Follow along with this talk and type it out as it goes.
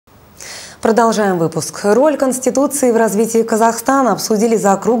Продолжаем выпуск. Роль Конституции в развитии Казахстана обсудили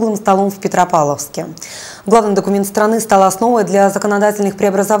за круглым столом в Петропавловске. Главный документ страны стал основой для законодательных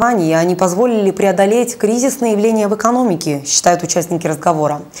преобразований, и они позволили преодолеть кризисные явления в экономике, считают участники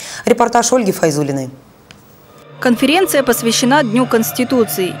разговора. Репортаж Ольги Файзулиной. Конференция посвящена Дню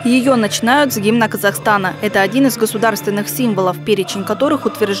Конституции. Ее начинают с гимна Казахстана. Это один из государственных символов, перечень которых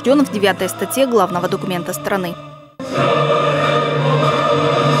утвержден в 9-й статье главного документа страны.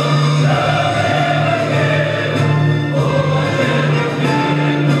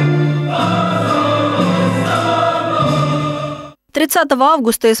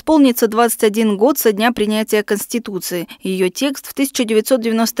 августа исполнится 21 год со дня принятия Конституции. Ее текст в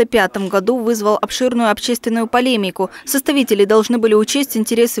 1995 году вызвал обширную общественную полемику. Составители должны были учесть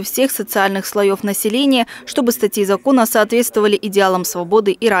интересы всех социальных слоев населения, чтобы статьи закона соответствовали идеалам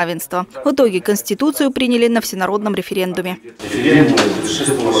свободы и равенства. В итоге Конституцию приняли на всенародном референдуме. Референдум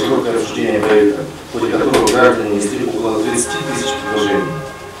предшествовало широкое обсуждение проекта, в ходе которого граждане внесли около 30 тысяч предложений.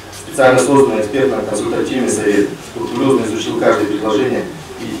 Специально созданный экспертно-консультативный совет скрупулезно изучил каждое предложение,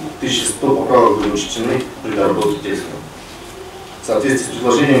 и 1100 поправок были учтены при доработке текста. В соответствии с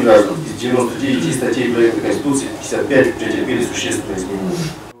предложением граждан из 99 статей проекта Конституции 55 претерпели существенные изменения.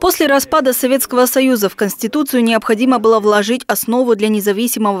 После распада Советского Союза в Конституцию необходимо было вложить основу для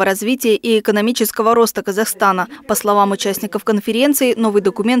независимого развития и экономического роста Казахстана. По словам участников конференции, новый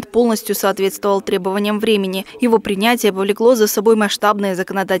документ полностью соответствовал требованиям времени. Его принятие повлекло за собой масштабные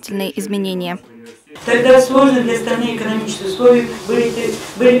законодательные изменения. Тогда сложных для страны экономических условий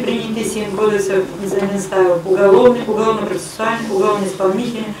были приняты 7 кодексов взамен ставок: уголовный, уголовно-процессуальный,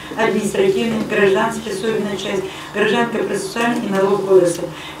 уголовно-исполнительный, административный, гражданский, особенная часть, гражданско-процессуальный и налоговый кодексы.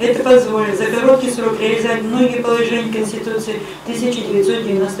 Это позволит за короткий срок реализовать многие положения Конституции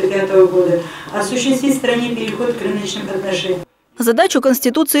 1995 года, осуществить в стране переход к рыночным отношениям. Задач у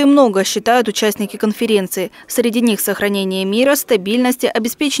Конституции много, считают участники конференции. Среди них сохранение мира, стабильности,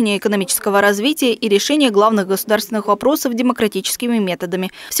 обеспечение экономического развития и решение главных государственных вопросов демократическими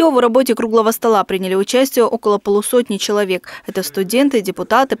методами. Всего в работе круглого стола приняли участие около полусотни человек. Это студенты,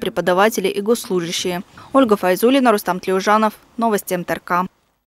 депутаты, преподаватели и госслужащие. Ольга Файзулина, Новости МТРК.